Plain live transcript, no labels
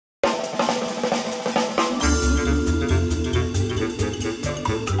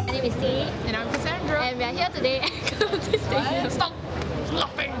today at Clementi Stadium. Stop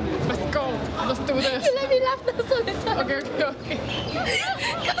laughing. Let's go. Let's do this. You let me laugh now so later. Okay.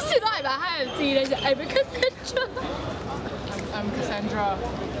 Because you know I'm a high MC, then I'm a Cassandra. I'm Cassandra.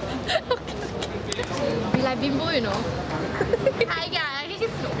 Okay. We like bimbo, you know. Hi guys.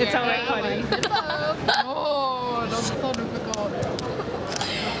 It's all recording. Oh, that's so difficult.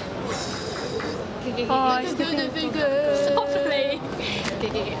 Okay. Let's do the figure. Stop playing.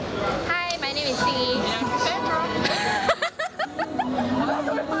 Okay. Hi, my name is Jingyi. And I'm Cassandra.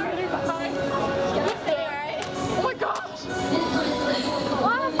 Oh my gosh.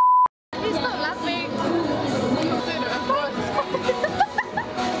 What? Please stop laughing.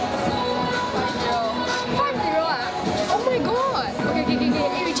 Oh my god! Okay.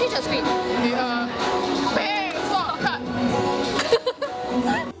 Hey, we change the screen. Bang! Stop! Cut!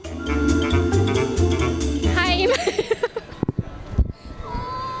 Hi.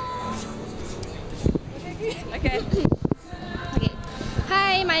 Okay.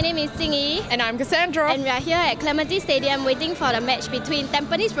 Hi, my name is Jingyi. And I'm Cassandra. And we are here at Clementi Stadium waiting for the match between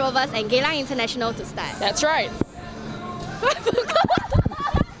Tampines Rovers and Geylang International to start. That's right.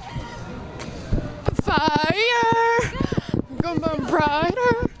 Fire! Come on,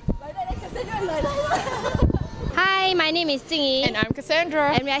 brighter. Hi, my name is Jingyi. And I'm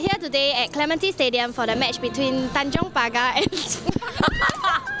Cassandra. And we are here today at Clementi Stadium for the match between Tanjong Pagar and...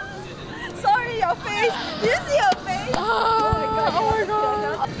 Sorry, your face. Do you see your face? Oh my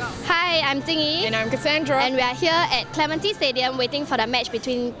god. Hi, I'm Jingyi. And I'm Cassandra. And we are here at Clementi Stadium waiting for the match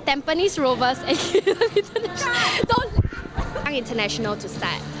between Tampines Rovers and Geylang International to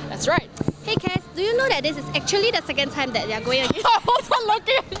start. That's right. Hey Cass, do you know that this is actually the second time that they are going against? I wasn't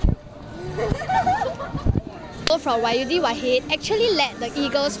looking. From Wayudi Wahid actually led the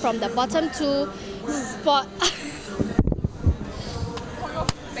Eagles from the bottom two spot.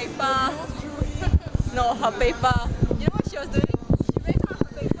 Paper. No, her paper. You know what she was doing? She raised up her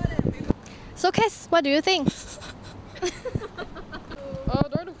paper and paper. So Cass, what do you think? Oh,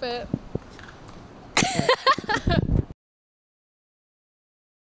 don't do fit.